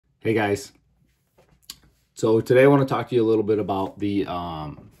Hey guys, so today I want to talk to you a little bit about the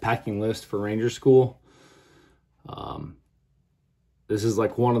packing list for Ranger School. This is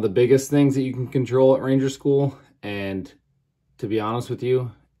like one of the biggest things that you can control at Ranger School, and to be honest with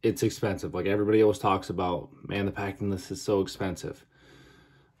you, it's expensive. Like everybody always talks about, man, the packing list is so expensive.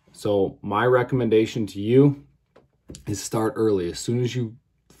 So my recommendation to you is start early. As soon as you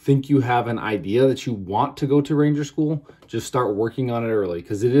think you have an idea that you want to go to Ranger School, just start working on it early,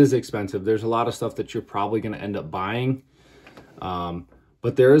 because it is expensive. There's a lot of stuff that you're probably going to end up buying,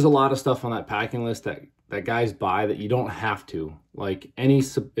 but there is a lot of stuff on that packing list that guys buy that you don't have to. Like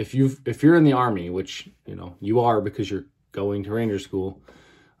if you're in the Army, which you are because you're going to Ranger School,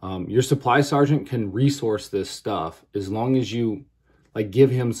 your supply sergeant can resource this stuff as long as you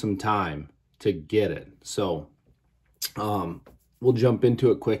give him some time to get it. So we'll jump into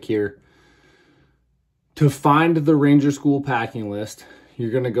it quick here. To find the Ranger School packing list,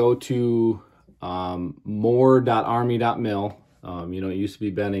 you're going to go to more.army.mil. It used to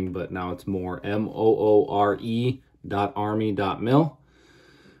be Benning, but now it's more, moore.army.mil.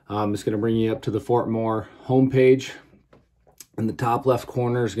 It's going to bring you up to the Fort Moore homepage. In the top left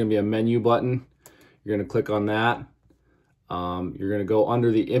corner is going to be a menu button. You're going to click on that. You're going to go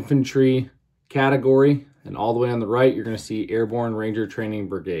under the infantry category, and all the way on the right, you're going to see Airborne Ranger Training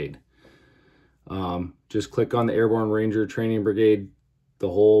Brigade. Just click on the Airborne Ranger Training Brigade, the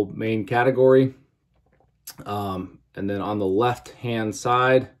whole main category. And then on the left-hand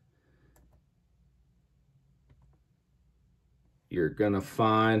side, you're going to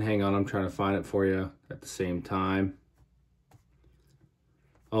find, hang on, I'm trying to find it for you at the same time.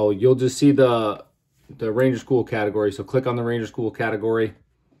 Oh, you'll just see the Ranger School category. So click on the Ranger School category.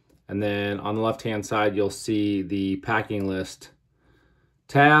 And then on the left-hand side, you'll see the packing list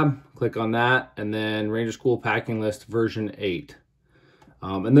tab. Click on that, and then Ranger School packing list version 8.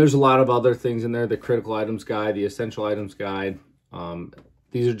 And there's a lot of other things in there, the critical items guide, the essential items guide.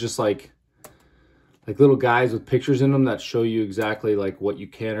 These are just like little guides with pictures in them that show you exactly what you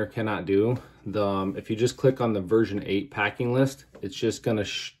can or cannot do. If you just click on the version 8 packing list, it's just going to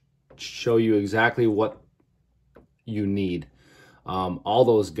show you exactly what you need. All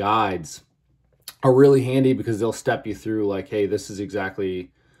those guides are really handy because they'll step you through hey, this is exactly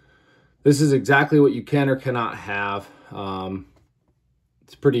what you can or cannot have.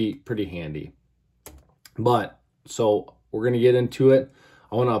 It's pretty handy. But so we're going to get into it.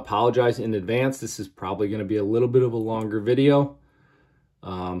 I want to apologize in advance. This is probably going to be a little bit of a longer video.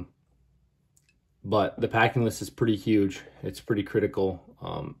 But the packing list is pretty huge. It's pretty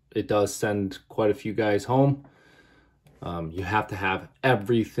critical. It does send quite a few guys home. You have to have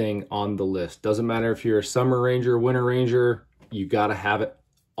everything on the list. Doesn't matter if you're a summer ranger, winter ranger, you got to have it,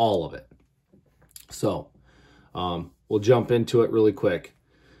 all of it. So we'll jump into it really quick.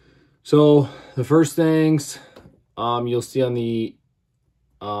 So the first things you'll see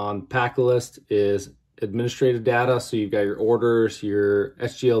on pack list is administrative data. So you've got your orders, your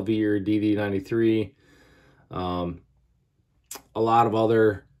SGLV, your DD93, a lot of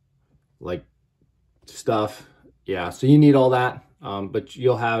other stuff. Yeah, so you need all that, but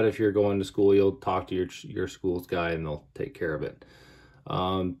you'll have it if you're going to school. You'll talk to your school's guy and they'll take care of it.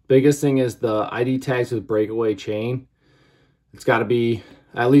 Biggest thing is the ID tags with breakaway chain. It's got to be,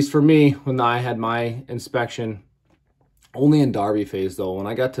 at least for me, when I had my inspection, only in Darby phase though. When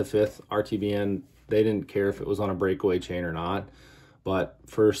I got to 5th RTBN, they didn't care if it was on a breakaway chain or not. But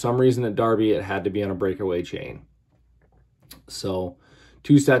for some reason at Darby, it had to be on a breakaway chain. So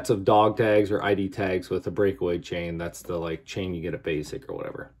 2 sets of dog tags or ID tags with a breakaway chain. That's the chain you get at basic or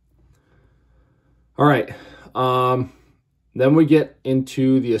whatever. All right. Then we get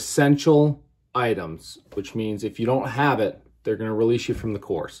into the essential items, which means if you don't have it, they're going to release you from the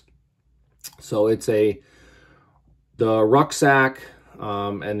course. So it's the rucksack,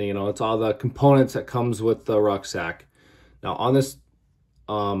 and it's all the components that comes with the rucksack. Now on this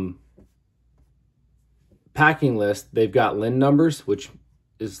packing list, they've got LIN numbers, which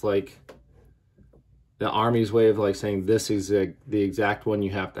is the Army's way of saying this is the exact one you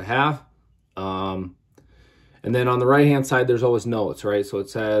have to have. And then on the right hand side, there's always notes, right? So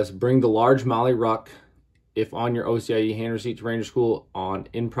it says bring the large Molly ruck if on your OCIE hand receipt to Ranger School on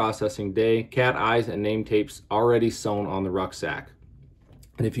in processing day, cat eyes and name tapes already sewn on the rucksack.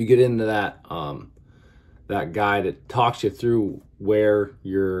 And if you get into that that guide, it talks you through where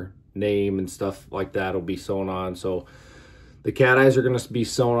your name and stuff like that will be sewn on. So the cat eyes are going to be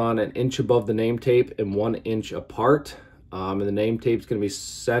sewn on 1 inch above the name tape and 1 inch apart. And the name tape is going to be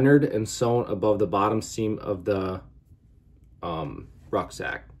centered and sewn above the bottom seam of the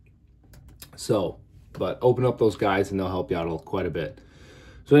rucksack. So, but open up those guides and they'll help you out quite a bit.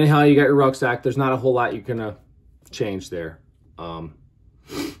 So anyhow, you got your rucksack. There's not a whole lot you're gonna change there. And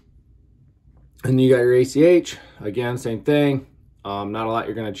you got your ACH. Again, same thing. Not a lot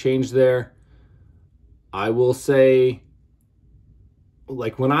you're gonna change there. I will say,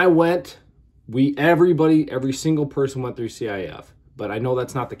 like when I went, every single person went through CIF. But I know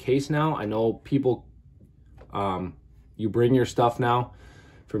that's not the case now. I know people, you bring your stuff now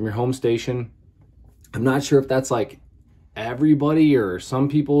from your home station. I'm not sure if that's like everybody or some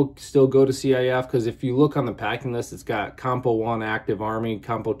people still go to CIF, because if you look on the packing list, it's got Compo 1 Active Army,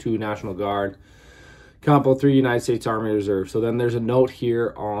 Compo 2 National Guard, Compo 3 United States Army Reserve. So then there's a note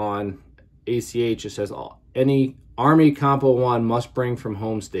here on ACH. It says any Army Compo 1 must bring from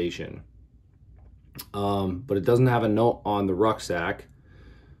home station. But it doesn't have a note on the rucksack.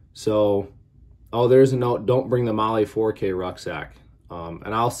 So, oh, there's a note, don't bring the Molly 4K rucksack.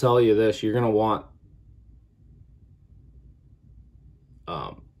 And I'll tell you this, you're going to want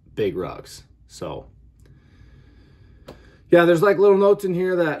big rugs. So yeah, there's like little notes in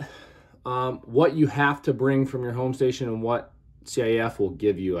here that what you have to bring from your home station and what CIF will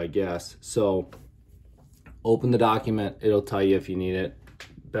give you, I guess. So open the document, it'll tell you if you need it.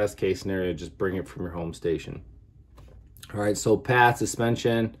 Best case scenario, just bring it from your home station. All right, so pad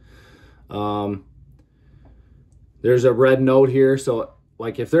suspension. There's a red note here. So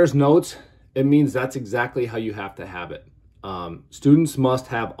like if there's notes, it means that's exactly how you have to have it. Students must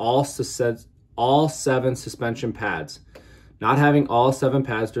have all 7 suspension pads. Not having all 7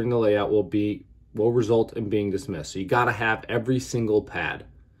 pads during the layout will result in being dismissed. So you got to have every single pad.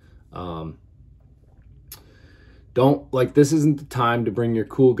 This isn't the time to bring your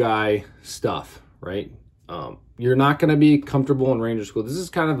cool guy stuff, right? You're not going to be comfortable in Ranger School. This is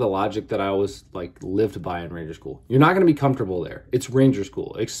kind of the logic that I always lived by in Ranger School. You're not going to be comfortable there. It's Ranger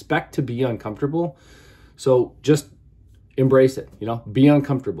School. Expect to be uncomfortable. So just embrace it, be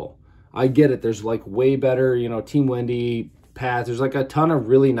uncomfortable. I get it. There's way better, Team Wendy pads. There's a ton of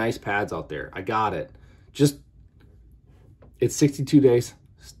really nice pads out there. I got it. It's 62 days.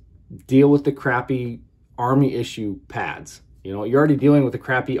 Deal with the crappy Army issue pads. You're already dealing with a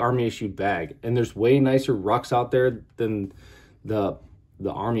crappy Army issued bag, and there's way nicer rucks out there than the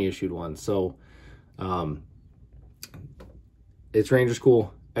Army issued ones. So it's Ranger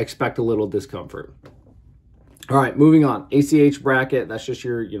School. Expect a little discomfort. All right, moving on. ACH bracket. That's just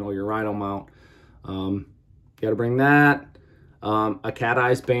your your Rhino mount. Got to bring that. A cat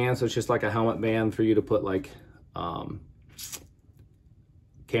eyes band, so it's just like a helmet band for you to put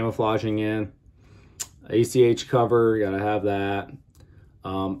camouflaging in. ACH cover, you gotta have that.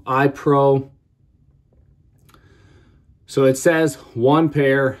 iPro. So it says 1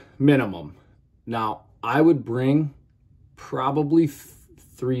 pair minimum. Now I would bring probably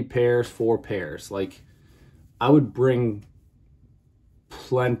 3 pairs, 4 pairs. I would bring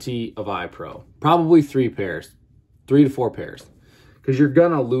plenty of iPro. Probably 3 pairs, 3 to 4 pairs. Because you're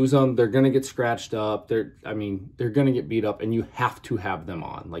gonna lose them, they're gonna get scratched up, they're gonna get beat up, and you have to have them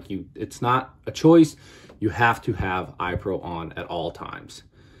on. It's not a choice. You have to have iPro on at all times.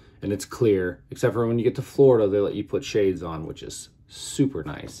 And it's clear, except for when you get to Florida, they let you put shades on, which is super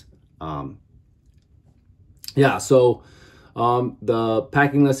nice. Yeah, so the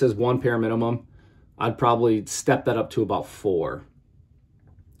packing list says 1 pair minimum. I'd probably step that up to about 4.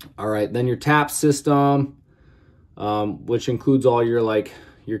 All right, then your TAP system, which includes all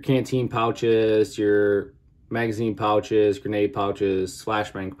your canteen pouches, your magazine pouches, grenade pouches,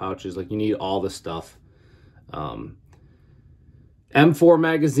 flashbang pouches. You need all the stuff. M4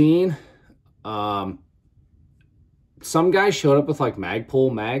 magazine. Some guys showed up with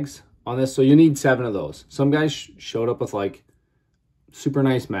Magpul mags on this, so you need 7 of those. Some guys showed up with super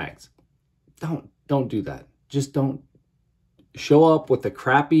nice mags. Don't do that. Just don't show up with the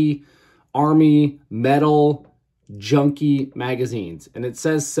crappy Army metal junky magazines. And it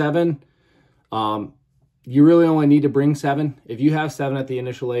says 7. You really only need to bring 7. If you have 7 at the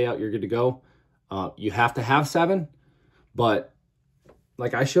initial layout, you're good to go. You have to have 7, but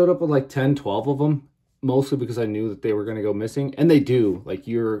I showed up with 10, 12 of them, mostly because I knew that they were going to go missing, and they do.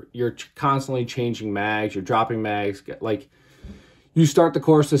 You're constantly changing mags, you're dropping mags. You start the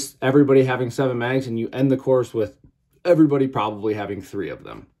course with everybody having 7 mags, and you end the course with everybody probably having 3 of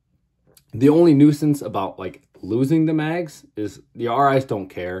them. The only nuisance about losing the mags is the RIs don't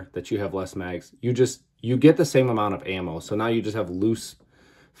care that you have less mags. You get the same amount of ammo, so now you just have loose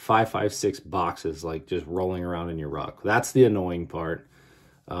 5.56 boxes just rolling around in your ruck. That's the annoying part.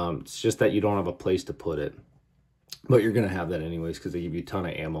 It's just that you don't have a place to put it, but you're gonna have that anyways because they give you a ton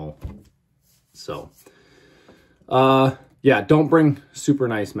of ammo. So yeah, don't bring super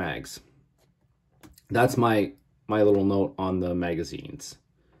nice mags. That's my little note on the magazines.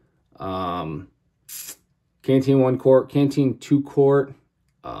 Canteen 1 quart, Canteen 2 quart.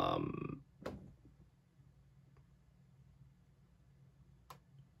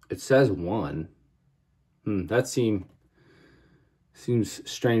 It says 1. That seems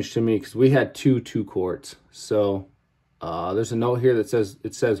strange to me because we had 2 quarts. So there's a note here that says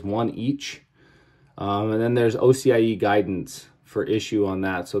it says 1 each. And then there's OCIE guidance for issue on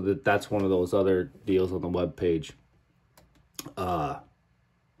that. So that's one of those other deals on the web page.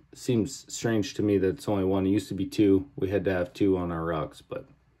 Seems strange to me that it's only 1. It used to be 2. We had to have 2 on our rucks, but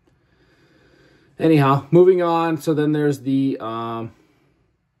anyhow, moving on. So then there's the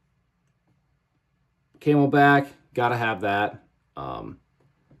Camelback. Gotta have that.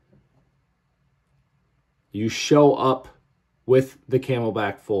 You show up with the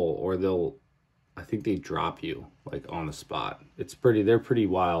Camelback full, or I think they drop you like on the spot. They're pretty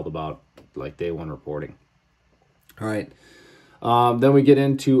wild about like day 1 reporting. All right. Then we get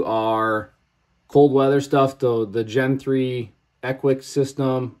into our cold weather stuff. The Gen 3 Equix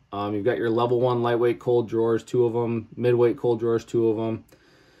system. You've got your level 1 lightweight cold drawers, 2 of them. Midweight cold drawers, 2 of them.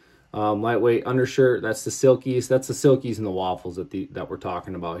 Lightweight undershirt. That's the Silkies. That's the Silkies and the Waffles that we're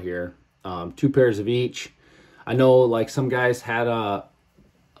talking about here. 2 pairs of each. I know like some guys had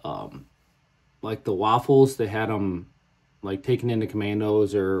like the Waffles. They had them like taken into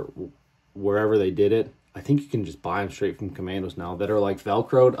Commandos or wherever they did it. I think you can just buy them straight from Commandos now that are like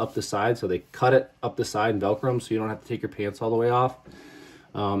Velcroed up the side. So they cut it up the side and Velcro them so you don't have to take your pants all the way off.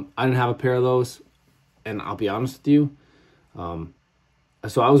 I didn't have a pair of those. And I'll be honest with you.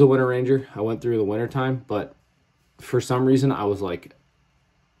 So I was a Winter Ranger. I went through the winter time. But for some reason, I was like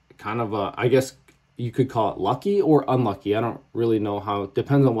kind of, I guess you could call it lucky or unlucky. I don't really know how. It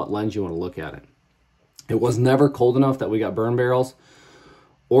depends on what lens you want to look at it. It was never cold enough that we got burn barrels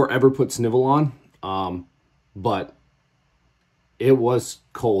or ever put snivel on. But it was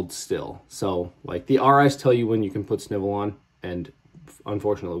cold still. So like the RIs tell you when you can put snivel on, and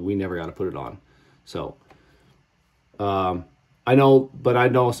unfortunately we never got to put it on. So, I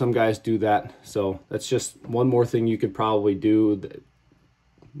know some guys do that. So that's just one more thing you could probably do that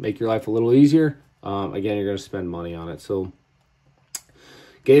make your life a little easier. Again, you're going to spend money on it. So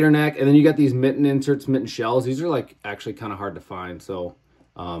gator neck, and then you got these mitten inserts, mitten shells. These are like actually kind of hard to find. So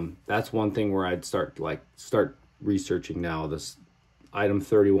that's one thing where I'd start researching now. This item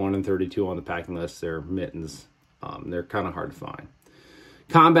 31 and 32 on the packing list, they're mittens. They're kind of hard to find.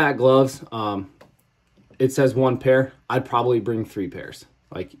 Combat gloves. It says 1 pair. I'd probably bring 3 pairs.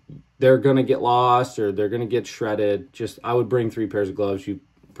 Like they're going to get lost or they're going to get shredded. I would bring 3 pairs of gloves. You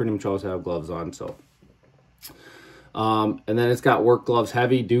pretty much always have gloves on. So, and then it's got work gloves,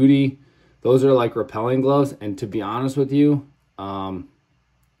 heavy duty. Those are like repelling gloves. And to be honest with you, so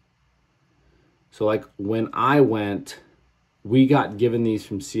like when I went, we got given these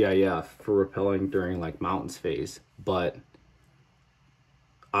from CIF for repelling during like mountains phase, but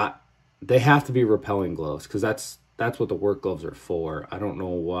they have to be repelling gloves because that's what the work gloves are for. I don't know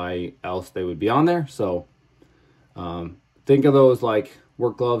why else they would be on there. So think of those like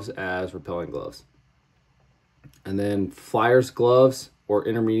work gloves as repelling gloves. And then Flyers gloves or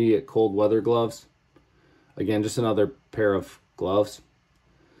intermediate cold weather gloves. Again, just another pair of gloves.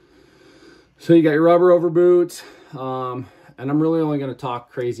 So you got your rubber over boots. And I'm really only going to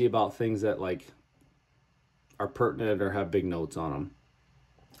talk crazy about things that like are pertinent or have big notes on them.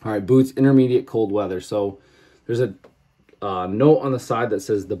 All right, boots, intermediate cold weather. So there's a note on the side that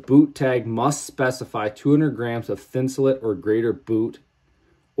says the boot tag must specify 200 grams of Thinsulate or greater boot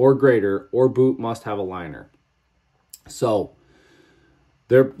or boot must have a liner. So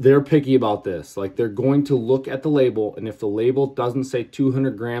they're picky about this. Like they're going to look at the label, and if the label doesn't say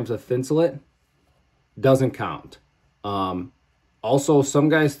 200 grams of Thinsulate, doesn't count. Also, some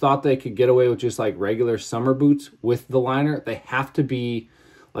guys thought they could get away with just like regular summer boots with the liner. They have to be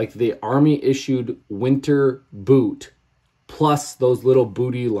like the Army issued winter boot plus those little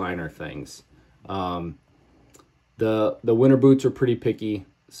booty liner things. The winter boots are pretty picky.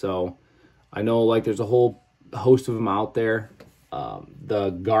 So I know like there's a whole host of them out there.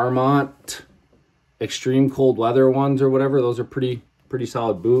 The Garmont extreme cold weather ones or whatever, those are pretty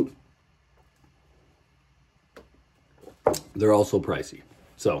solid boot. They're also pricey.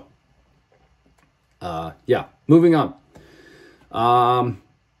 So yeah, moving on.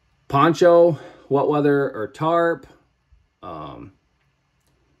 Poncho, wet weather or tarp. Yeah,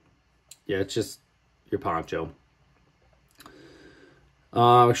 it's just your poncho.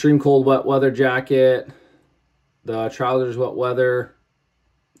 Extreme cold wet weather jacket. The trousers wet weather.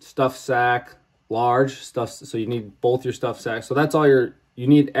 Stuff sack, large stuff. So you need both your stuff sacks. So that's all you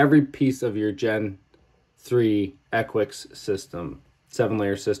need every piece of your Gen 3 Equix system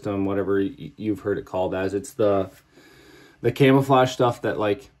 7-layer system, whatever you've heard it called as. It's the camouflage stuff that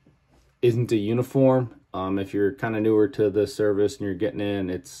like isn't a uniform. If you're kind of newer to the service and you're getting in,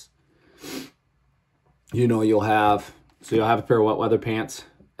 it's, you know, you'll have a pair of wet weather pants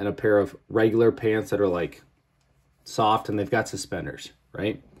and a pair of regular pants that are like soft and they've got suspenders,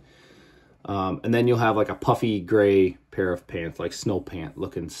 right? And then you'll have like a puffy gray pair of pants, like snow pant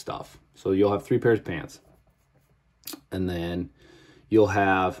looking stuff. So you'll have 3 pairs of pants. And then you'll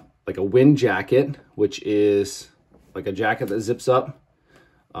have like a wind jacket, which is like a jacket that zips up.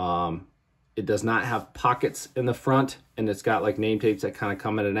 It does not have pockets in the front, and it's got like name tapes that kind of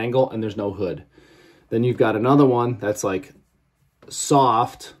come at an angle, and there's no hood. Then you've got another one that's like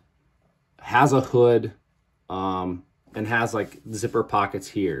soft, has a hood, and has like zipper pockets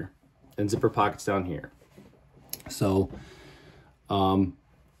here and zipper pockets down here. So, and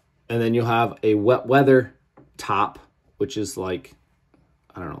then you'll have a wet weather top, which is like,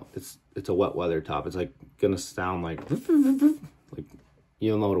 I don't know, it's a wet weather top. It's like gonna sound like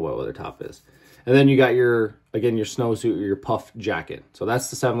you'll know what a wet weather top is. And then you got your snowsuit or your puff jacket. So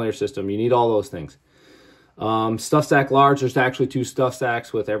that's the 7-layer system. You need all those things. Stuff sack large, there's actually 2 stuff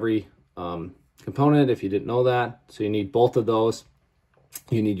sacks with every component, if you didn't know that. So you need both of those.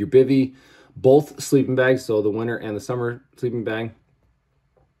 You need your bivy, both sleeping bags, so the winter and the summer sleeping bag.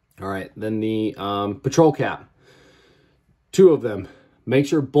 All right, then the patrol cap. 2 of them. Make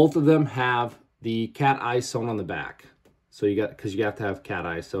sure both of them have the cat eye sewn on the back. So because you have to have cat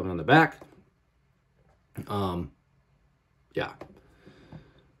eyes sewn on the back. Yeah.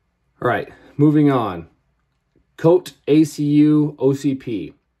 All right, moving on. Coat ACU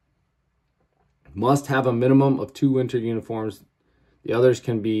OCP. Must have a minimum of 2 winter uniforms. The others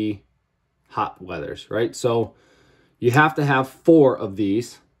can be hot weathers, right? So you have to have 4 of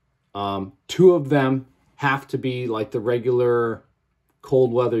these. 2 of them have to be like the regular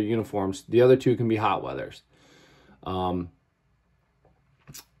cold weather uniforms. The other 2 can be hot weathers. I'll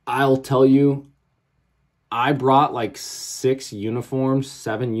tell you, I brought like 7 uniforms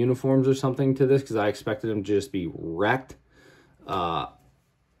or something to this because I expected them to just be wrecked. I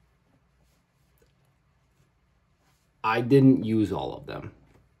didn't use all of them.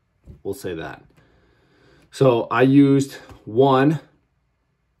 We'll say that. So I used one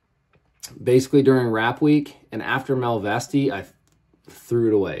basically during wrap week, and after Malvesti, I threw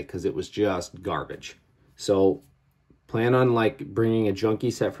it away because it was just garbage. So plan on like bringing a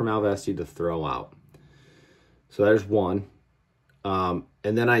junky set from Malvesti to throw out. So there's one. And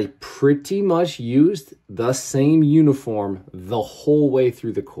then I pretty much used the same uniform the whole way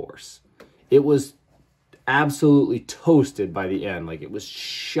through the course. It was absolutely toasted by the end. Like it was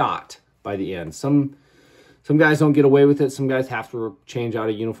shot by the end. Some guys don't get away with it. Some guys have to change out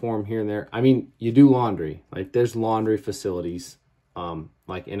a uniform here and there. I mean, you do laundry. Like there's laundry facilities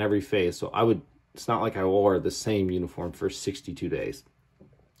like in every phase. So it's not like I wore the same uniform for 62 days.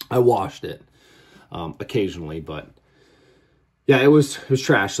 I washed it occasionally, but yeah, it was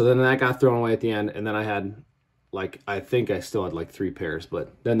trash. So then that got thrown away at the end, and then I had I think I still had like 3 pairs,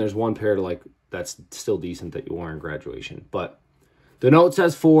 but then there's one pair to that's still decent that you wore in graduation. But the note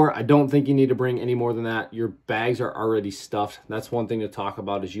says 4. I don't think you need to bring any more than that. Your bags are already stuffed. That's one thing to talk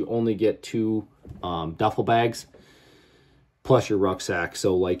about is you only get 2 duffel bags plus your rucksack.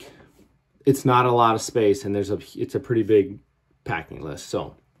 So it's not a lot of space, and it's a pretty big packing list.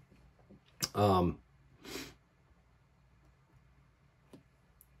 So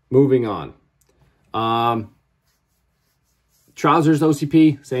moving on. Trousers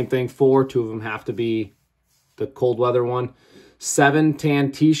OCP, same thing, 4. 2 of them have to be the cold weather one. 7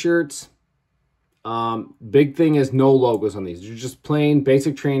 tan t-shirts. Big thing is no logos on these. They're just plain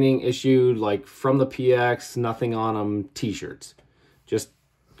basic training issued from the PX, nothing on them t-shirts.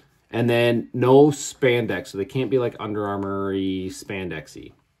 And then no spandex, so they can't be like Under Armour-y,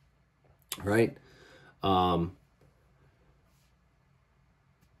 spandexy, right?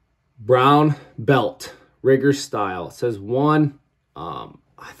 Brown belt, rigger style. It says 1.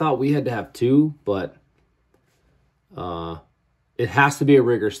 I thought we had to have 2, but it has to be a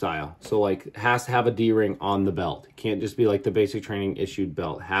rigger style. So it has to have a D-ring on the belt. It can't just be like the basic training issued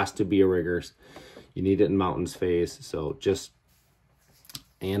belt. It has to be a rigger's. You need it in mountains phase. So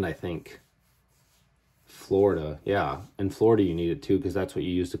and I think Florida. Yeah, in Florida you need it too because that's what you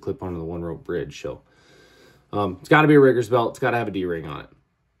use to clip onto the one rope bridge. So it's got to be a rigger's belt. It's got to have a D-ring on it.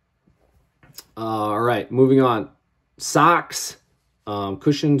 All right, moving on. Socks,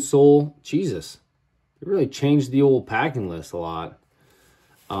 cushion sole. Jesus, they really changed the old packing list a lot.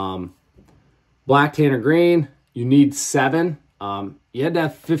 Black, tan, or green. You need 7. You had to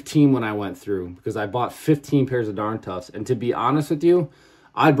have 15 when I went through, because I bought 15 pairs of Darn Toughs. And to be honest with you,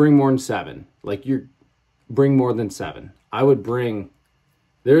 I'd bring more than 7. Like, bring more than 7. I would bring,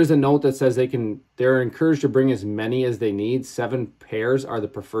 there's a note that says they're encouraged to bring as many as they need. 7 pairs are the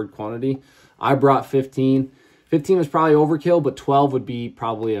preferred quantity. I brought 15. 15 was probably overkill, but 12 would be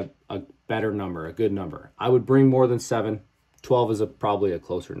probably a better number, a good number. I would bring more than 7. 12 is probably a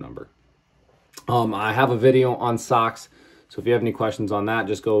closer number. I have a video on socks, so if you have any questions on that,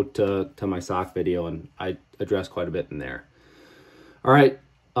 just go to my sock video, and I address quite a bit in there. All right,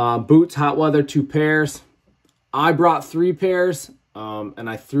 boots, hot weather, 2 pairs. I brought 3 pairs, and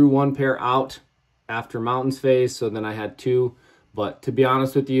I threw 1 pair out after Mountains phase, so then I had 2. But to be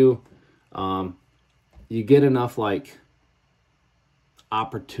honest with you, you get enough like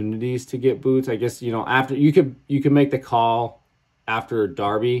opportunities to get boots. I guess, you know, after you could make the call after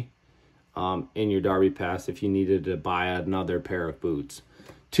Derby, in your Derby pass, if you needed to buy another pair of boots.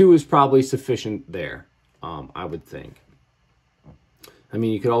 2 is probably sufficient there, I would think. I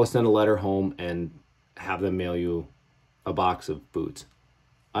mean, you could always send a letter home and have them mail you a box of boots.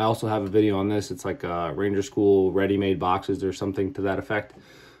 I also have a video on this. It's like Ranger School ready-made boxes or something to that effect.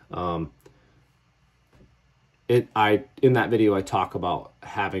 In that video, I talk about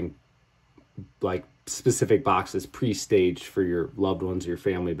having like specific boxes pre-staged for your loved ones or your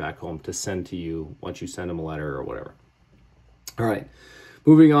family back home to send to you once you send them a letter or whatever. All right,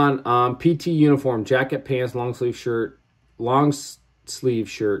 moving on. PT uniform, jacket, pants, long sleeve shirt,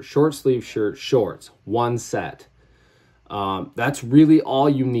 short sleeve shirt, shorts, 1 set. That's really all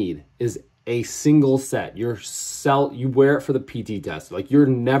you need, is a single set. You wear it for the PT test. Like, you're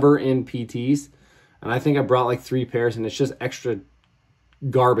never in PTs. And I think I brought like 3 pairs, and it's just extra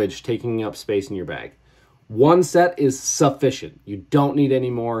garbage taking up space in your bag. 1 set is sufficient. You don't need any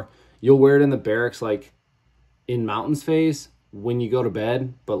more. You'll wear it in the barracks, like in Mountains phase when you go to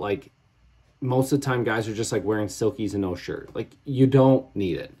bed. But like most of the time, guys are just like wearing silkies and no shirt. Like, you don't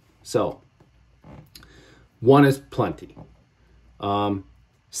need it. So 1 is plenty.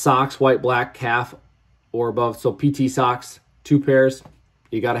 Socks, white, black, calf or above. So PT socks, 2 pairs.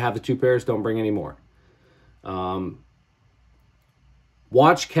 You got to have the 2 pairs. Don't bring any more.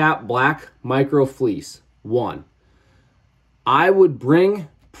 Watch cap, black, micro fleece, 1. I would bring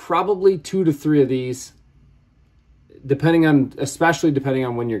probably 2 to 3 of these, especially depending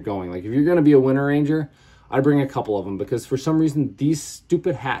on when you're going. Like, if you're going to be a winter ranger, I'd bring a couple of them, because for some reason these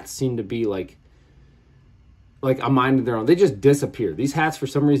stupid hats seem to be like a mind of their own. They just disappear. These hats for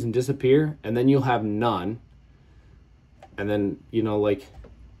some reason disappear, and then you'll have none. And then, you know, like,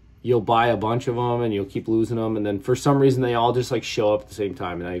 you'll buy a bunch of them and you'll keep losing them. And then for some reason, they all just like show up at the same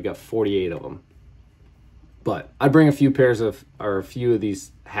time. And now you've got 48 of them. But I'd bring a few of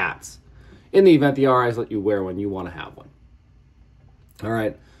these hats in the event the RIs let you wear one, you want to have one. All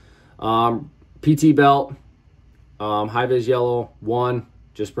right. PT belt, high-vis yellow, 1,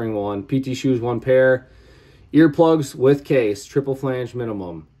 just bring 1. PT shoes, 1 pair. Earplugs with case, triple flange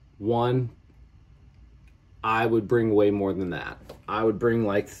minimum, 1. I would bring way more than that. I would bring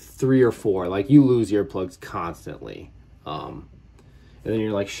like 3 or 4. Like, you lose earplugs constantly. And then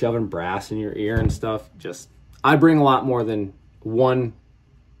you're like shoving brass in your ear and stuff. I bring a lot more than 1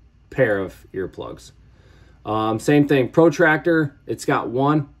 pair of earplugs. Same thing, protractor, it's got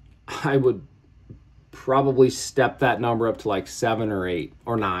 1. I would probably step that number up to like 7 or 8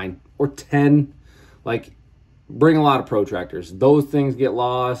 or 9 or 10. Like, bring a lot of protractors. Those things get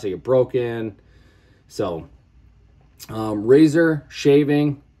lost, they get broken. So, razor,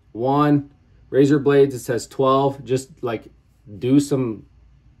 shaving, 1. Razor blades, it says 12. Just like do some,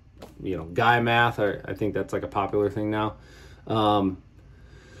 you know, guy math. I think that's like a popular thing now.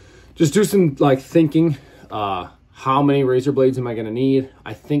 Just do some like thinking. How many razor blades am I going to need?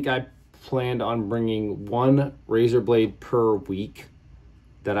 I think I planned on bringing 1 razor blade per week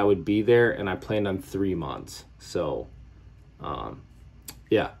that I would be there, and I planned on 3 months. So,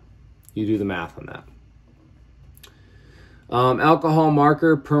 yeah, you do the math on that. Alcohol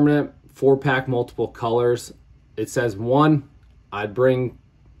marker, permanent, 4-pack, multiple colors. It says 1. I'd bring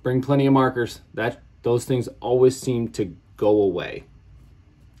plenty of markers. Those things always seem to go away.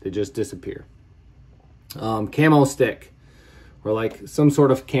 They just disappear. Camo stick, or like some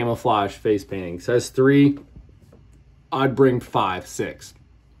sort of camouflage face painting. It says 3. I'd bring 5, 6.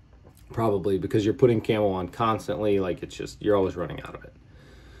 Probably, because you're putting camo on constantly. Like, it's just, you're always running out of it.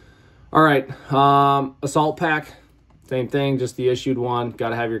 All right. Assault pack. Same thing, just the issued one. Got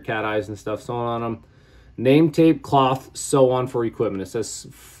to have your cat eyes and stuff sewn on them. Name tape, cloth, sew on for equipment. It says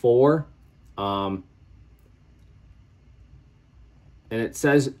 4. And it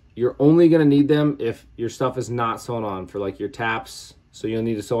says you're only going to need them if your stuff is not sewn on for like your taps. So you'll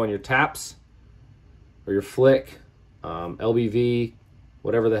need to sew on your taps or your flick, LBV,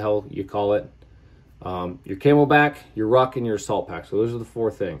 whatever the hell you call it. Your Camelback, your ruck, and your assault pack. So those are the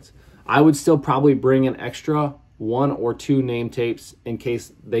 4 things. I would still probably bring an extra 1 or 2 name tapes in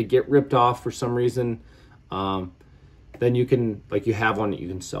case they get ripped off for some reason. Then you can, like, you have one that you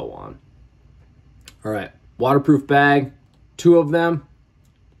can sew on. All right, waterproof bag, 2 of them.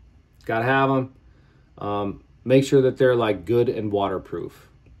 Gotta have them. Make sure that they're like good and waterproof.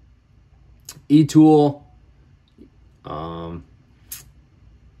 E-tool. What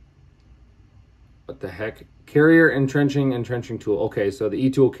the heck? Carrier entrenching tool. Okay, so the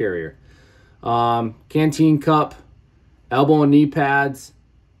E-tool carrier. Canteen cup, elbow and knee pads.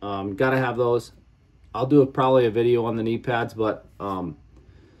 Gotta have those. I'll do probably a video on the knee pads, but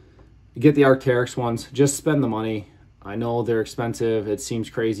get the Arc'teryx ones. Just spend the money. I know they're expensive. It seems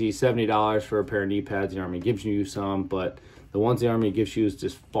crazy. $70 for a pair of knee pads. The Army gives you some, but the ones the Army gives you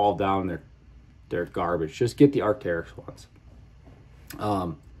just fall down. They're garbage. Just get the Arc'teryx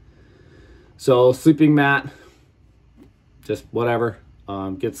ones. So sleeping mat, just whatever.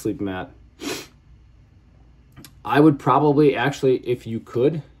 Get sleeping mat. I would probably actually, if you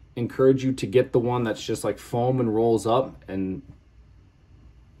could, encourage you to get the one that's just like foam and rolls up. And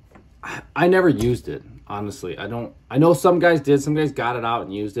I never used it, honestly. I know some guys did. Some guys got it out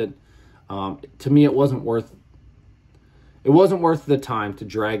and used it. To me, it wasn't worth the time to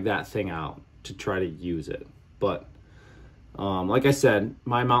drag that thing out to try to use it. But like I said,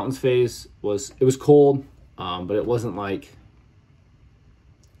 my mountains phase was cold, but it wasn't like,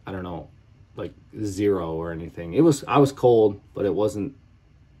 I don't know, like 0 or anything. I was cold, but it wasn't.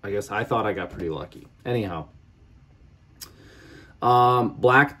 I guess I thought I got pretty lucky. Anyhow,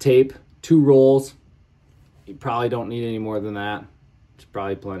 black tape, 2 rolls. You probably don't need any more than that. It's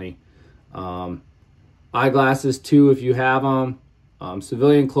probably plenty. Eyeglasses, 2 if you have them.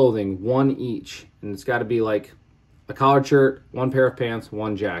 Civilian clothing, 1 each, and it's got to be like a collared shirt, 1 pair of pants,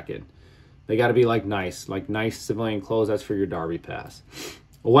 1 jacket. They got to be like nice civilian clothes. That's for your Derby pass.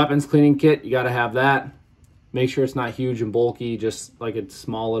 A weapons cleaning kit, you got to have that. Make sure it's not huge and bulky, just like a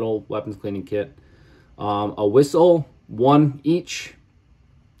small little weapons cleaning kit. A whistle, 1 each.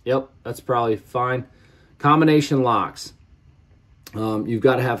 Yep, that's probably fine. Combination locks. You've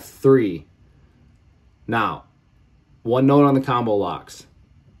got to have 3. Now, 1 note on the combo locks.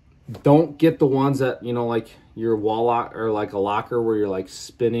 Don't get the ones that, you know, like your wall lock or like a locker where you're like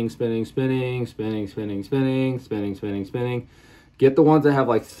spinning. Get the ones that have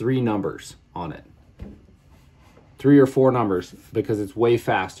like 3 numbers on it. 3 or 4 numbers, because it's way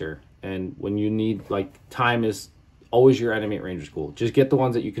faster. And when you need, like, time is always your enemy at Ranger School. Just get the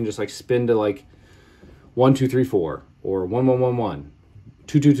ones that you can just like spin to like 1 2 3 4 or 1 1 1 1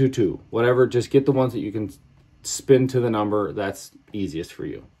 2 2 2 2, whatever. Just get the ones that you can spin to the number that's easiest for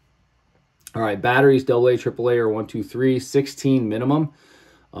you. All right, batteries, AA, AAA, or 1 2 3, 16 minimum.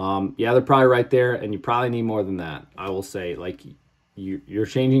 Yeah, they're probably right there, and you probably need more than that. I will say, like, you're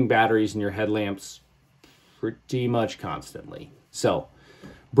changing batteries in your headlamps pretty much constantly. So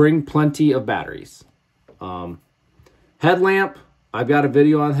bring plenty of batteries. Headlamp, I've got a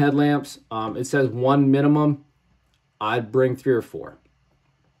video on headlamps. It says 1 minimum. I'd bring 3 or 4.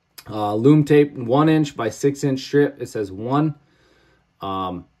 Loom tape, 1 inch by 6 inch strip. It says 1.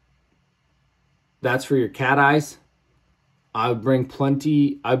 That's for your cat eyes. I would bring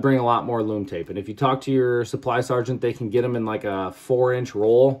plenty. I'd bring a lot more loom tape. And if you talk to your supply sergeant, they can get them in like a 4-inch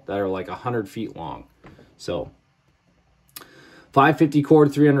roll that are like 100 feet long. So 550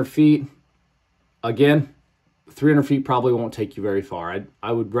 cord, 300 feet. Again, 300 feet probably won't take you very far.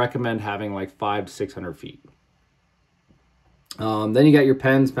 I would recommend having like 500 to 600 feet. Then you got your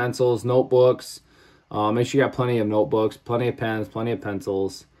pens, pencils, notebooks. Make sure you got plenty of notebooks, plenty of pens, plenty of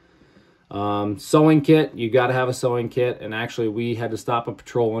pencils. Sewing kit, you got to have a sewing kit. And actually, we had to stop a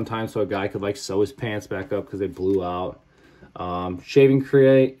patrol one time so a guy could like sew his pants back up because they blew out. Shaving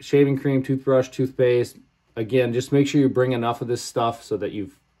cream, toothbrush, toothpaste. Again, just make sure you bring enough of this stuff so that you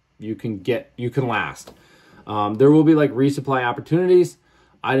can last. There will be like resupply opportunities.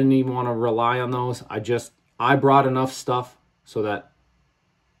 I didn't even want to rely on those. I brought enough stuff so that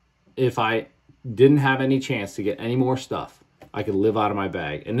if I didn't have any chance to get any more stuff, I could live out of my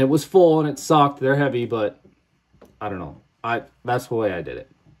bag. And it was full and it sucked. They're heavy, but I don't know. That's the way I did it.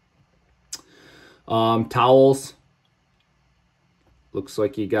 Towels. Looks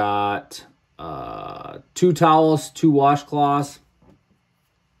like you got 2 towels, 2 washcloths.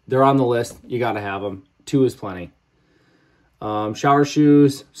 They're on the list. You got to have them. 2 is plenty. Shower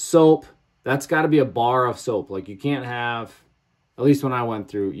shoes, soap. That's got to be a bar of soap. Like, you can't have at least when I went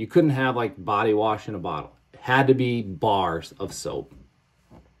through, you couldn't have like body wash in a bottle. It had to be bars of soap.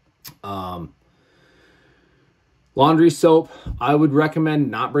 Laundry soap, I would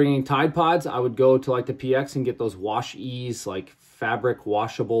recommend not bringing Tide Pods. I would go to like the PX and get those Wash Ease, like fabric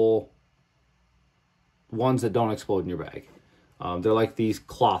washable ones that don't explode in your bag. They're like these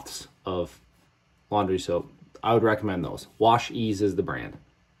cloths of laundry soap. I would recommend those. Wash Ease is the brand.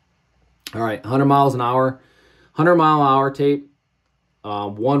 All right, 100 miles an hour, 100-mile-an-hour tape,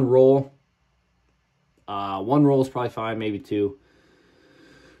 one roll. One roll is probably fine, maybe two.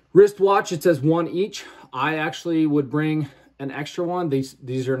 Wristwatch, it says one each. I actually would bring an extra one.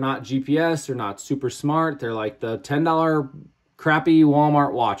 These are not GPS. They're not super smart. They're like the $10 crappy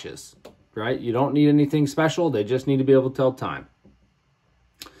Walmart watches, right? You don't need anything special. They just need to be able to tell time.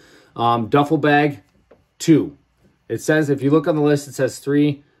 Duffel bag, 2. It says, if you look on the list, it says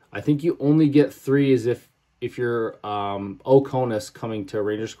 3. I think you only get 3 as if you're OCONUS coming to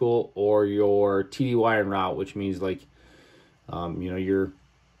Ranger School, or your TDY en route, which means like,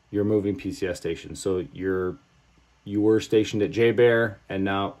 you're moving PCS stations. So you were stationed at J-Bear, and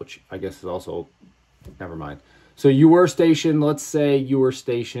now, which I guess is also, never mind. So you were stationed, let's say you were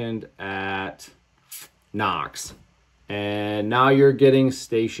stationed at Knox, and now you're getting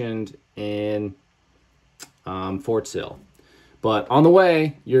stationed in Fort Sill. But on the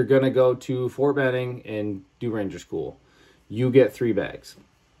way, you're going to go to Fort Benning and do Ranger School. You get 3 bags.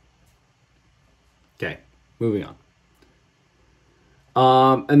 Okay, moving on.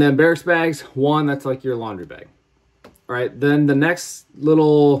 And then barracks bags, 1, that's like your laundry bag. All right, then the next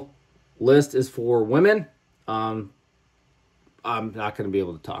little list is for women. I'm not going to be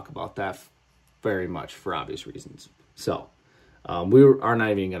able to talk about that very much for obvious reasons. So we are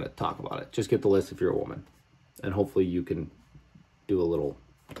not even going to talk about it. Just get the list if you're a woman. And hopefully you can do a little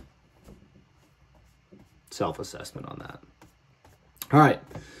self-assessment on that. All right,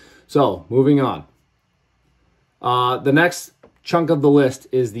 so moving on. The next chunk of the list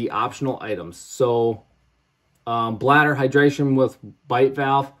is the optional items. So bladder hydration with bite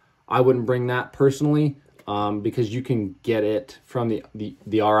valve, I wouldn't bring that personally, because you can get it from the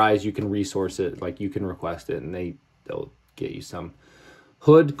RIs. You can resource it, like you can request it, and they'll get you some.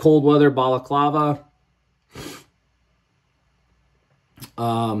 Hood cold weather balaclava.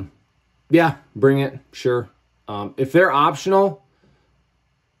 Yeah, bring it, sure. If they're optional,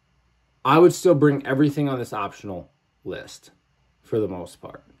 I would still bring everything on this optional list for the most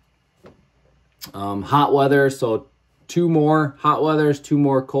part. Hot weather, so 2 more hot weathers, 2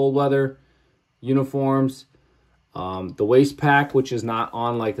 more cold weather uniforms. The waist pack, which is not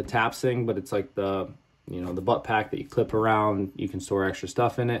on like the TAPS thing, but it's like the butt pack that you clip around. You can store extra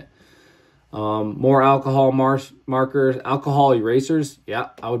stuff in it. More alcohol markers, alcohol erasers.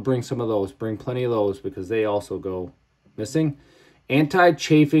 Yeah, I would bring some of those. Bring plenty of those because they also go missing.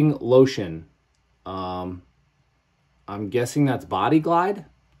 Anti-chafing lotion. I'm guessing that's Body Glide.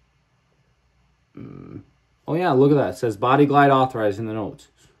 Oh yeah, look at that. It says Body Glide authorized in the notes.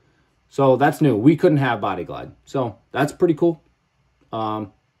 So that's new. We couldn't have Body Glide. So that's pretty cool.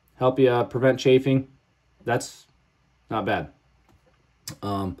 Help you prevent chafing. That's not bad.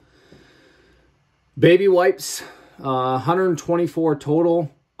 Baby wipes, 124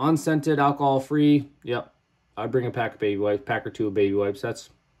 total, unscented, alcohol-free. Yep, I'd bring a pack of baby wipes, pack or 2 of baby wipes. That's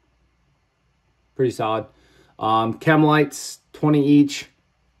pretty solid. Chem lights, 20 each.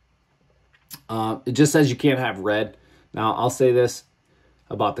 It just says you can't have red. Now, I'll say this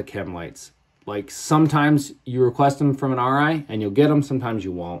about the chem lights. Like, sometimes you request them from an RI, and you'll get them. Sometimes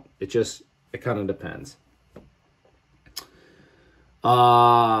you won't. It kind of depends.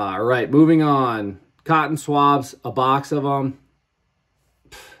 All right, moving on. Cotton swabs, a box of them.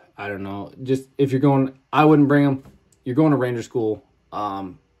 I don't know. Just if you're going, I wouldn't bring them. You're going to Ranger School.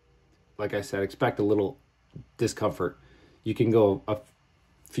 Like I said, expect a little discomfort. You can go a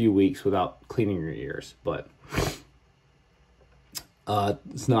few weeks without cleaning your ears, but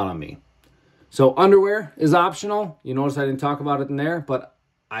it's not on me. So underwear is optional. You notice I didn't talk about it in there, but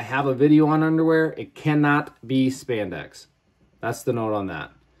I have a video on underwear. It cannot be spandex. That's the note on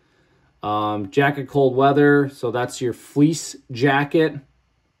that. Jacket cold weather, so that's your fleece jacket.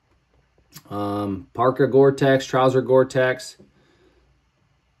 Parka Gore-Tex, trouser Gore-Tex.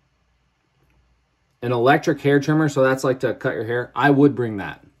 An electric hair trimmer, so that's like to cut your hair. I would bring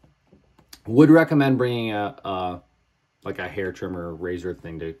that. Would recommend bringing like a hair trimmer razor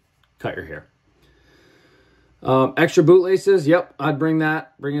thing to cut your hair. Extra bootlaces, yep, I'd bring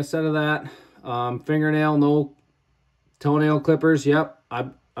that. Bring a set of that. Fingernail, no toenail clippers, yep.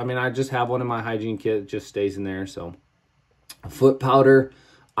 I mean, I just have one in my hygiene kit. It just stays in there, so. Foot powder,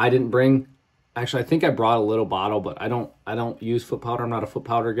 I didn't bring. Actually, I think I brought a little bottle, but I don't use foot powder. I'm not a foot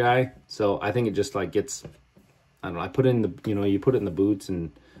powder guy. So I think it just like gets, I don't know, I put it in the, you put it in the boots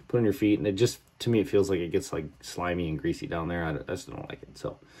and put it on your feet, and it just, to me, it feels like it gets like slimy and greasy down there. I just don't like it.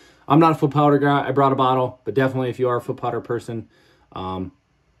 So I'm not a foot powder guy. I brought a bottle, but definitely if you are a foot powder person,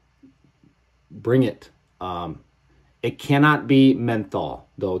 bring it. It cannot be menthol,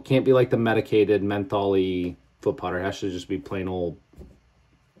 though. It can't be like the medicated menthol-y foot powder. It has to just be plain old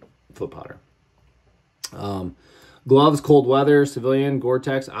foot powder. Gloves, cold weather, civilian,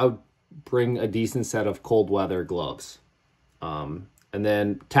 Gore-Tex. I would bring a decent set of cold weather gloves. And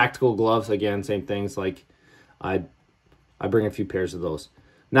then tactical gloves, again, same things. Like I bring a few pairs of those.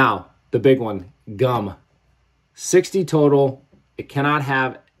 Now, the big one, gum. 60 total. It cannot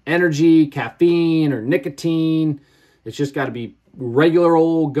have energy, caffeine, or nicotine. It's just got to be regular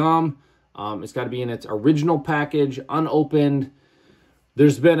old gum. It's got to be in its original package, unopened.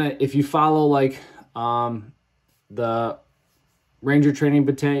 There's been if you follow like the Ranger Training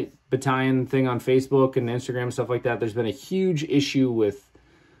Battalion thing on Facebook and Instagram and stuff like that, there's been a huge issue with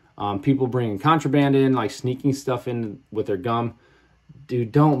people bringing contraband in, like sneaking stuff in with their gum.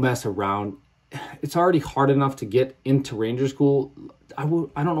 Dude, don't mess around. It's already hard enough to get into Ranger School. I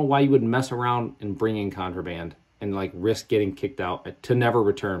don't know why you would mess around and bring in contraband and like risk getting kicked out to never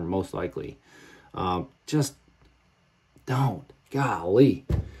return, most likely. Just don't. Golly.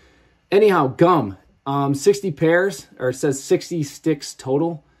 Anyhow, gum. 60 pairs, or it says 60 sticks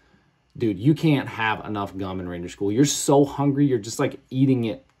total. Dude, you can't have enough gum in Ranger School. You're so hungry, you're just like eating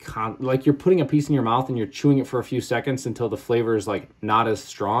it. Like you're putting a piece in your mouth and you're chewing it for a few seconds until the flavor is like not as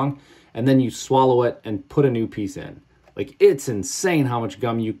strong. And then you swallow it and put a new piece in. Like, it's insane how much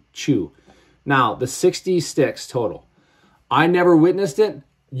gum you chew. Now, the 60 sticks total. I never witnessed it.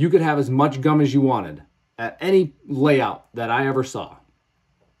 You could have as much gum as you wanted at any layout that I ever saw.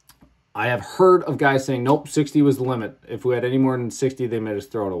 I have heard of guys saying, nope, 60 was the limit. If we had any more than 60, they made us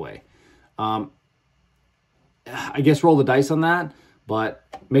throw it away. I guess roll the dice on that, but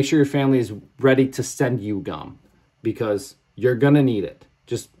make sure your family is ready to send you gum because you're going to need it.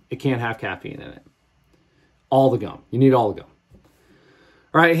 Just, it can't have caffeine in it. All the gum. You need all the gum.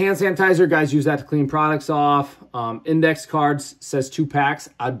 All right, hand sanitizer. Guys use that to clean products off. Index cards says 2 packs.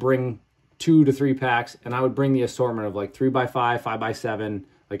 I'd bring 2 to 3 packs, and I would bring the assortment of like 3x5, 5x7.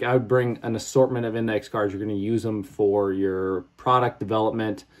 Like I would bring an assortment of index cards. You're going to use them for your product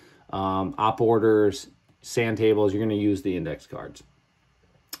development, op orders, sand tables. You're going to use the index cards.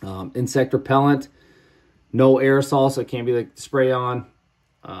 Insect repellent. No aerosol, so it can't be like spray on.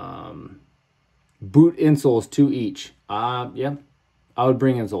 Boot insoles, 2 each. Yeah, I would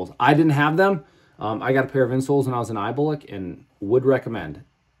bring insoles. I didn't have them. I got a pair of insoles when I was in iBullock and would recommend.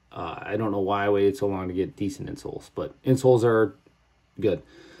 I don't know why I waited so long to get decent insoles, but insoles are good.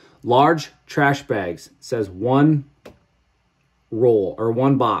 Large trash bags. It says 1 roll or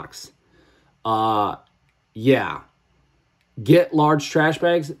 1 box. Yeah. Get large trash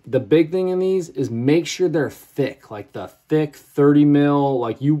bags. The big thing in these is make sure they're thick, like the thick 30 mil.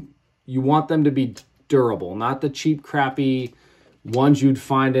 Like you want them to be durable, not the cheap, crappy ones you'd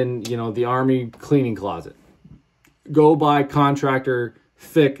find in, the Army cleaning closet. Go buy contractor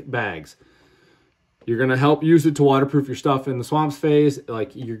thick bags. You're going to help use it to waterproof your stuff in the swamps phase.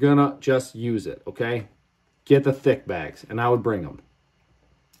 Like you're going to just use it, okay? Get the thick bags, and I would bring them.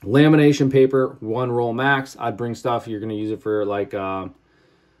 Lamination paper, 1 roll max. I'd bring stuff. You're going to use it for like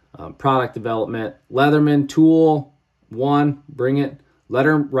product development. Leatherman tool, 1. Bring it.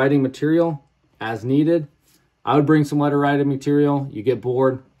 Letter writing material, as needed. I would bring some letter writing material. You get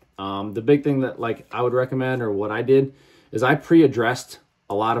bored. The big thing that like I would recommend, or what I did, is I pre-addressed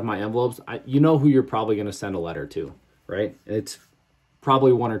a lot of my envelopes. You know who you're probably going to send a letter to, right? It's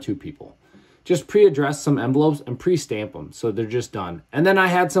probably 1 or 2 people. Just pre-address some envelopes and pre-stamp them so they're just done. And then I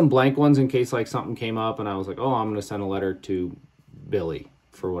had some blank ones in case like something came up and I was like, oh, I'm going to send a letter to Billy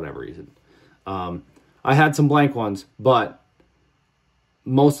for whatever reason. I had some blank ones, but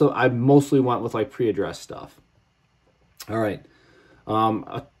I mostly went with like pre-addressed stuff. All right.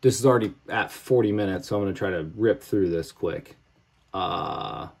 This is already at 40 minutes, so I'm going to try to rip through this quick.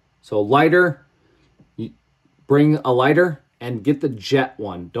 So lighter, bring a lighter and get the jet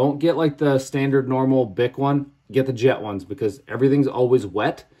one. Don't get like the standard normal Bic one. Get the jet ones because everything's always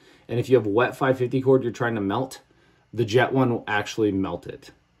wet. And if you have wet 550 cord you're trying to melt, the jet one will actually melt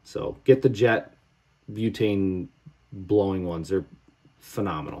it. So get the jet butane blowing ones. They're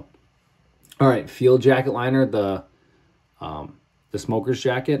phenomenal. All right, field jacket liner, the smoker's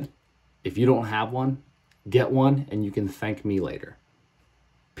jacket. If you don't have one, get one and you can thank me later.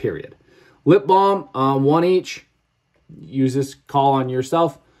 Period. Lip balm, 1 each. Use this call on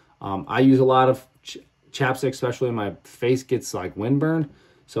yourself. I use a lot of chapstick, especially when my face gets like windburn.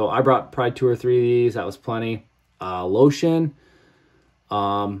 So I brought probably 2 or 3 of these. That was plenty. Lotion,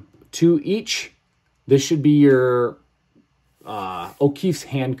 2 each. This should be your O'Keeffe's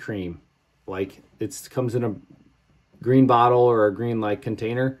hand cream. Like it comes in a green bottle or a green like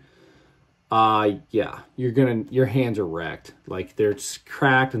container. Yeah, your hands are wrecked. Like they're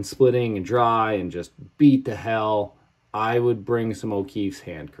cracked and splitting and dry and just beat to hell. I would bring some O'Keeffe's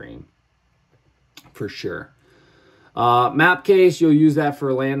hand cream for sure. Map case, you'll use that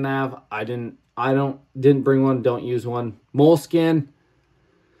for land nav. I didn't bring one. Don't use one. Moleskin,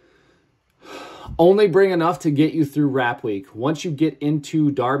 only bring enough to get you through Wrap Week. Once you get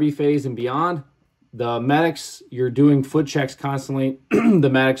into Derby phase and beyond, the medics, you're doing foot checks constantly. The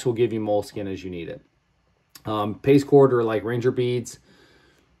medics will give you moleskin as you need it. Pace cord or like ranger beads.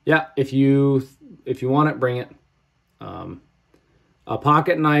 Yeah, if you want it, bring it. A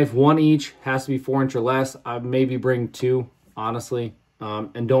pocket knife, 1 each, has to be 4 inch or less. I'd maybe bring 2, honestly.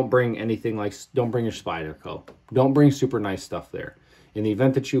 And don't bring anything like, don't bring your Spyderco. Don't bring super nice stuff there. In the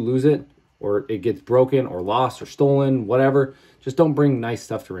event that you lose it, or it gets broken or lost or stolen, whatever, just don't bring nice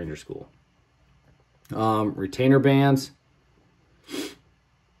stuff to Ranger School. Retainer bands.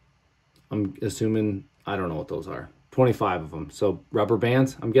 I'm assuming, I don't know what those are. 25 of them. So rubber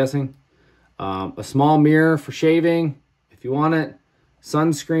bands, I'm guessing. A small mirror for shaving, if you want it.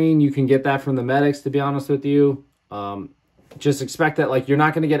 Sunscreen, you can get that from the medics, to be honest with you. Just expect that like you're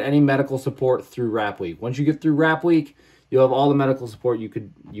not going to get any medical support through Wrap Week. Once you get through Wrap Week, you'll have all the medical support you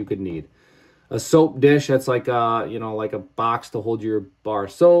could need. A soap dish, that's like like a box to hold your bar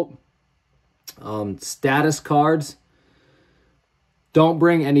of soap. Status cards. Don't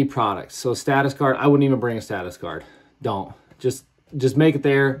bring any products. So status card, I wouldn't even bring a status card. Don't. Just make it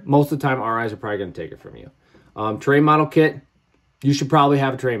there. Most of the time, RIs are probably going to take it from you. Terrain model kit. You should probably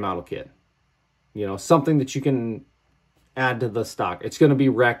have a terrain model kit. You know, something that you can add to the stock. It's going to be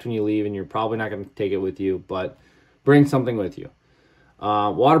wrecked when you leave, and you're probably not going to take it with you, but bring something with you.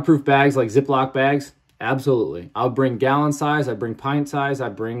 Waterproof bags, like Ziploc bags. Absolutely. I'll bring gallon size. I bring pint size. I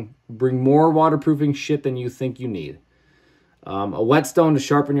bring more waterproofing shit than you think you need. A whetstone to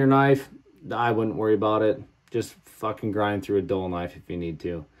sharpen your knife. I wouldn't worry about it. Just fucking grind through a dull knife if you need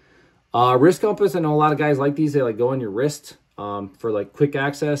to. Wrist compass. I know a lot of guys like these. They like go on your wrist for like quick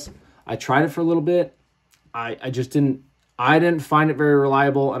access. I tried it for a little bit. I just didn't find it very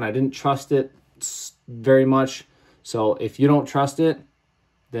reliable, and I didn't trust it very much. So if you don't trust it,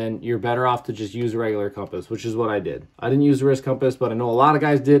 then you're better off to just use a regular compass, which is what I did. I didn't use the wrist compass, but I know a lot of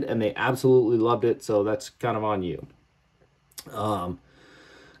guys did, and they absolutely loved it, so that's kind of on you.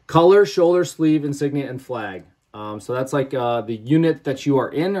 Color, shoulder, sleeve, insignia, and flag. So that's like the unit that you are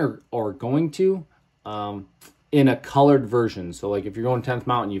in or going to in a colored version. So like if you're going 10th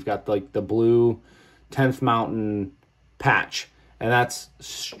Mountain, you've got like the blue 10th Mountain patch. And that's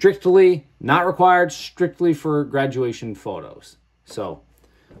strictly, not required, strictly for graduation photos. So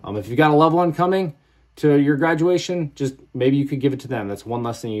if you got a loved one coming to your graduation, just maybe you could give it to them. That's one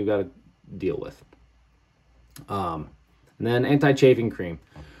less thing you got to deal with. And then anti-chafing cream.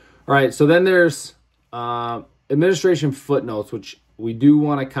 All right, so then there's administration footnotes, which we do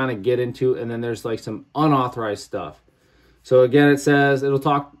want to kind of get into, and then there's like some unauthorized stuff. So again, it's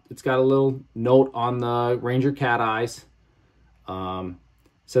got a little note on the Ranger Cat Eyes. It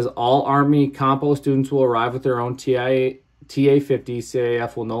says all Army Compo students will arrive with their own TA50.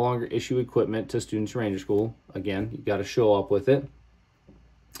 CAF will no longer issue equipment to students in Ranger School. Again, you got to show up with it.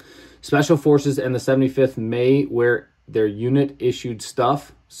 Special Forces and the 75th may wear their unit issued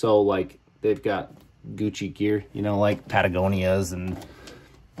stuff. So like they've got Gucci gear, like Patagonias and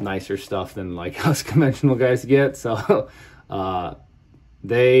nicer stuff than like us conventional guys get. So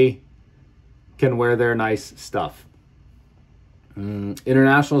they can wear their nice stuff.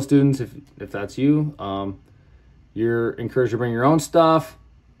 International students, if that's you, you're encouraged to bring your own stuff.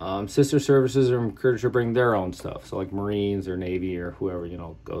 Sister services are encouraged to bring their own stuff. So like Marines or Navy or whoever,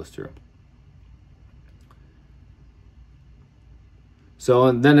 goes through. So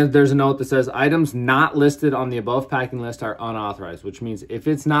and then there's a note that says items not listed on the above packing list are unauthorized, which means if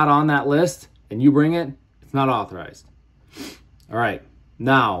it's not on that list and you bring it, it's not authorized. All right.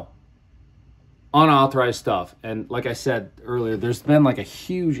 Now, unauthorized stuff. And like I said earlier, there's been like a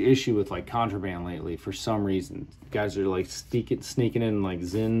huge issue with like contraband lately for some reason. Guys are like sneaking in like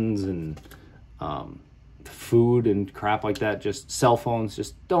Zins and food and crap like that. Just cell phones.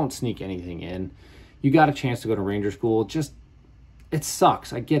 Just don't sneak anything in. You got a chance to go to Ranger School. It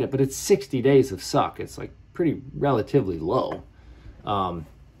sucks. I get it, but it's 60 days of suck. It's like pretty relatively low.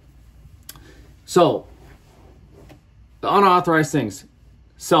 So the unauthorized things.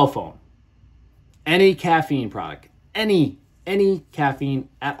 cell phone, any caffeine product, any caffeine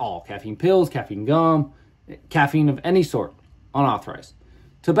at all, caffeine pills, caffeine gum, caffeine of any sort, unauthorized.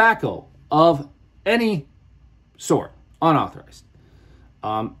 Tobacco of any sort, unauthorized.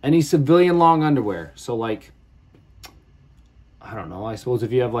 Any civilian long underwear. So like, I don't know, I suppose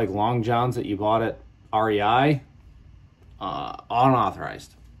if you have like long johns that you bought at REI,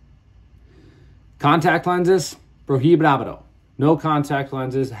 unauthorized. Contact lenses, prohibitado. No contact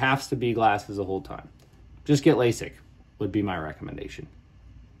lenses, has to be glasses the whole time. Just get LASIK would be my recommendation.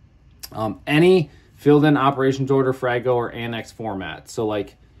 Any filled in operations order, Frago, or annex format. So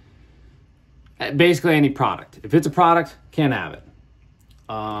like, basically any product. If it's a product, can't have it.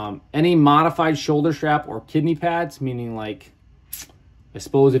 Any modified shoulder strap or kidney pads, meaning like, I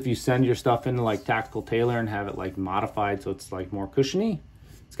suppose if you send your stuff into like Tactical Tailor and have it like modified so it's like more cushiony,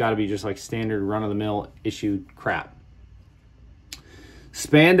 it's got to be just like standard run-of-the-mill issued crap.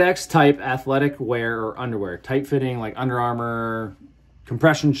 Spandex type athletic wear or underwear, tight fitting like Under Armour,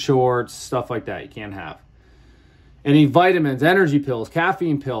 compression shorts, stuff like that you can't have. Any vitamins, energy pills,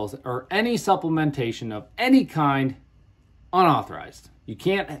 caffeine pills, or any supplementation of any kind, unauthorized. You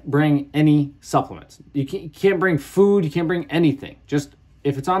can't bring any supplements. You can't bring food. You can't bring anything. Just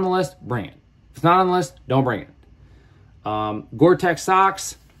if it's on the list, bring it. If it's not on the list, don't bring it. Gore-Tex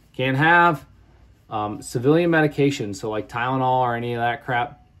socks, can't have. Civilian medication, so like Tylenol or any of that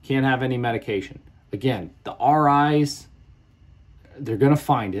crap, can't have any medication. Again, the RIs, they're going to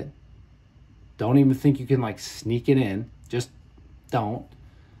find it. Don't even think you can like sneak it in. Just don't.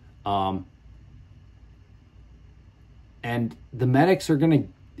 And the medics are going to,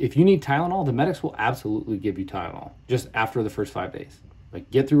 if you need Tylenol, the medics will absolutely give you Tylenol just after the first 5 days.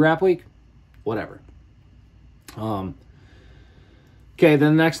 Like get through Rap Week, whatever. Okay,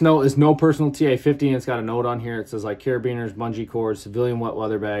 then the next note is no personal TA-50, and it's got a note on here. It says like carabiners, bungee cords, civilian wet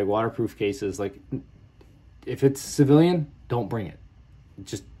weather bag, waterproof cases. Like if it's civilian, don't bring it.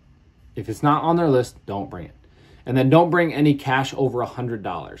 Just if it's not on their list, don't bring it. And then don't bring any cash over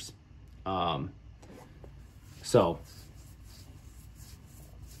 $100. So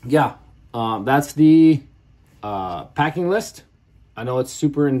yeah, that's the packing list. I know it's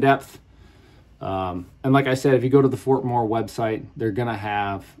super in depth. And like I said, if you go to the Fort Moore website, they're going to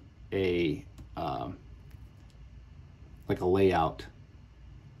have a, like a layout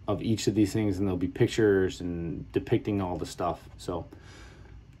of each of these things, and there'll be pictures and depicting all the stuff. So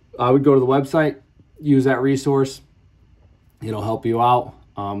I would go to the website, use that resource. It'll help you out,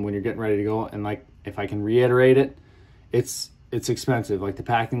 when you're getting ready to go. And like, if I can reiterate it, it's expensive. Like the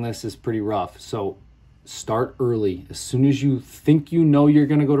packing list is pretty rough. So start early. As soon as you think you know you're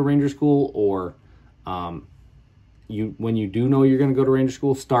going to go to Ranger School, or when you do know you're going to go to Ranger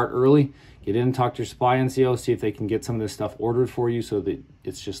School, start early. Get in and talk to your supply NCO, see if they can get some of this stuff ordered for you so that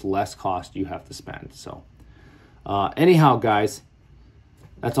it's just less cost you have to spend. So anyhow, guys,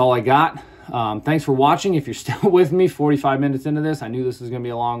 that's all I got. Thanks for watching. If you're still with me 45 minutes into this, I knew this was going to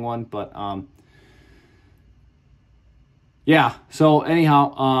be a long one, but yeah. So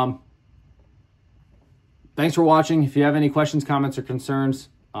anyhow, thanks for watching. If you have any questions, comments, or concerns,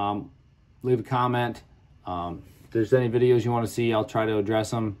 leave a comment. If there's any videos you want to see, I'll try to address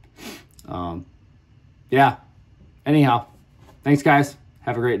them. Yeah. Anyhow, thanks, guys.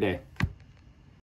 Have a great day.